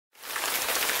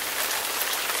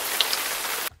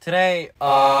Today,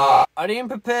 I didn't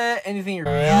prepare anything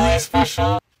really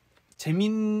special.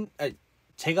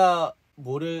 제가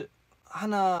뭐를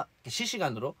하나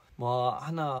실시간으로 뭐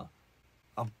하나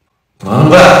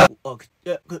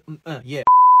yeah.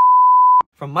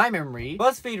 From my memory,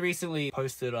 BuzzFeed recently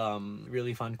posted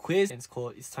really fun quiz. It's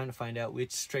called "It's Time to Find Out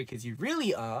Which Stray Kids You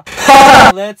Really Are."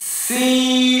 Let's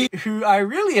see who I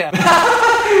really am.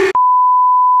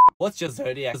 What's your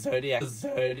zodiac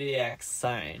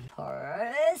sign?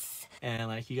 Taurus. And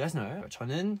like you guys know,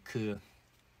 저는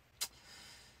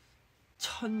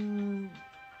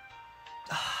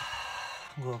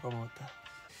뭐가 까먹었다.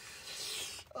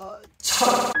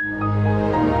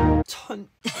 잠시만요.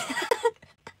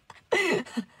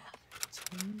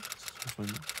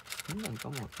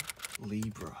 까먹었다.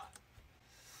 Libra.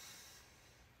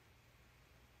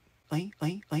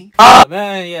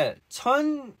 Man, yeah.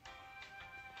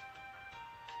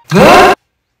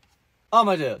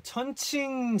 맞아요.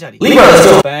 천칭자리. Libra, let's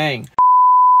go. Bang.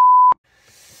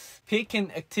 Pick an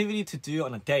activity to do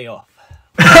on a day off.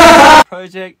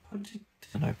 Project.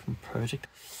 An open project.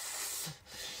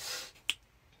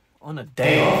 On a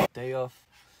day off.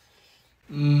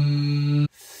 I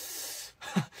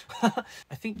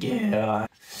think yeah.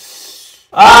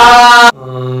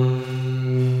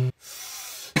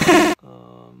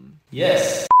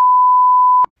 Yes.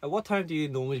 At what time do you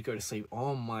normally go to sleep?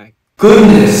 Oh my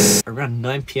goodness. Around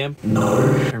 9 p.m?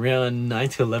 No. Around 9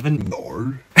 to 11?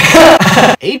 No.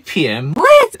 8 p.m?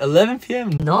 What? 11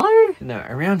 p.m? No. No,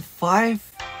 around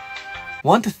 5?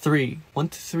 1 to 3. 1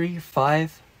 to 3,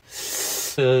 5.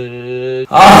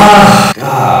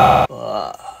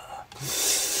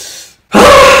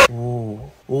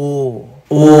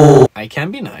 I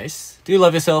can be nice. Do you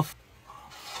love yourself?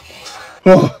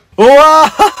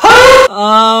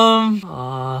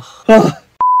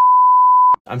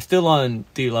 I'm still on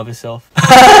Do You Love Yourself?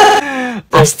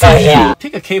 I'm still here.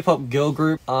 Pick a K-pop girl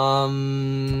group. Wow.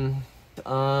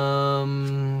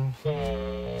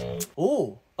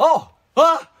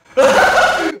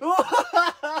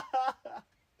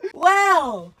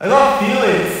 I got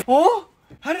Felix. Oh?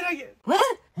 How did I get?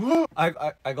 What? I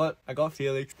got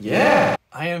Felix. Yeah.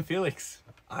 I am Felix.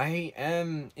 I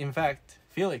am, in fact,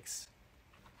 Felix.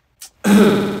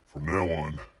 From now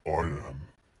on, I am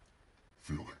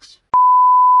Felix.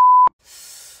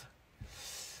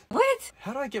 What?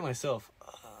 How do I get myself?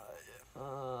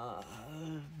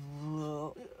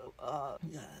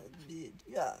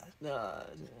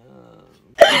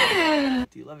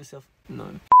 Do you love yourself? No.